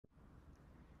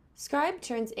Scribe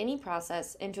turns any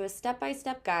process into a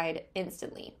step-by-step guide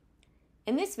instantly.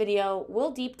 In this video,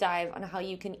 we'll deep dive on how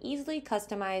you can easily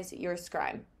customize your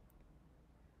Scribe.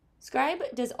 Scribe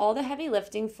does all the heavy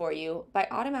lifting for you by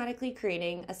automatically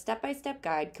creating a step-by-step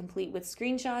guide complete with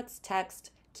screenshots, text,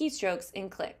 keystrokes,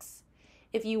 and clicks.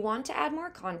 If you want to add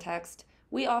more context,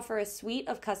 we offer a suite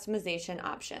of customization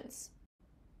options.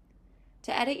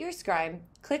 To edit your Scribe,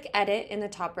 click Edit in the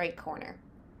top right corner.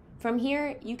 From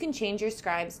here, you can change your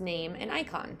Scribe's name and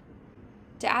icon.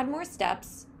 To add more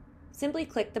steps, simply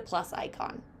click the plus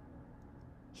icon.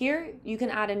 Here, you can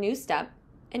add a new step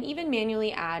and even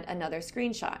manually add another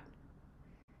screenshot.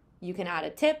 You can add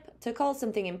a tip to call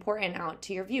something important out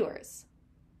to your viewers.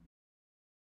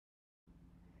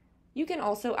 You can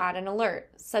also add an alert,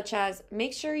 such as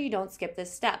make sure you don't skip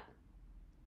this step.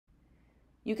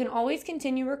 You can always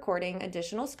continue recording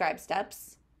additional Scribe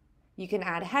steps. You can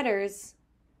add headers,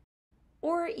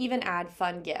 or even add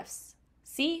fun GIFs.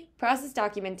 See, process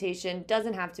documentation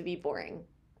doesn't have to be boring.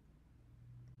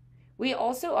 We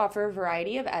also offer a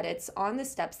variety of edits on the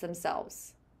steps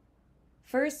themselves.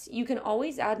 First, you can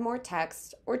always add more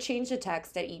text or change the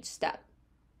text at each step.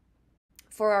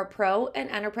 For our Pro and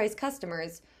Enterprise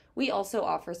customers, we also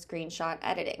offer screenshot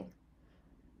editing.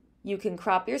 You can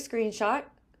crop your screenshot,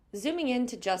 zooming in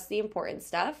to just the important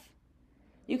stuff.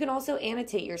 You can also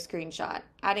annotate your screenshot,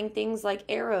 adding things like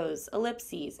arrows,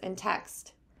 ellipses, and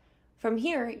text. From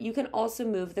here, you can also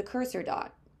move the cursor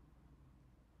dot.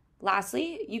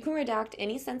 Lastly, you can redact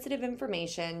any sensitive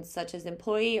information such as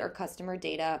employee or customer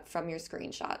data from your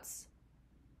screenshots.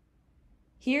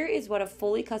 Here is what a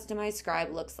fully customized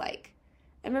Scribe looks like.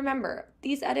 And remember,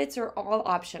 these edits are all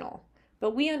optional,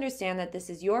 but we understand that this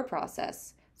is your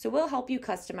process, so we'll help you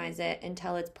customize it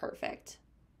until it's perfect.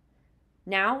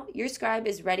 Now, your Scribe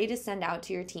is ready to send out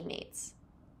to your teammates.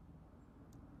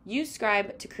 Use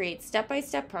Scribe to create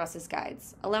step-by-step process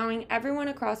guides, allowing everyone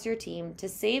across your team to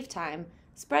save time,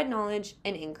 spread knowledge,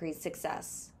 and increase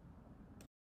success.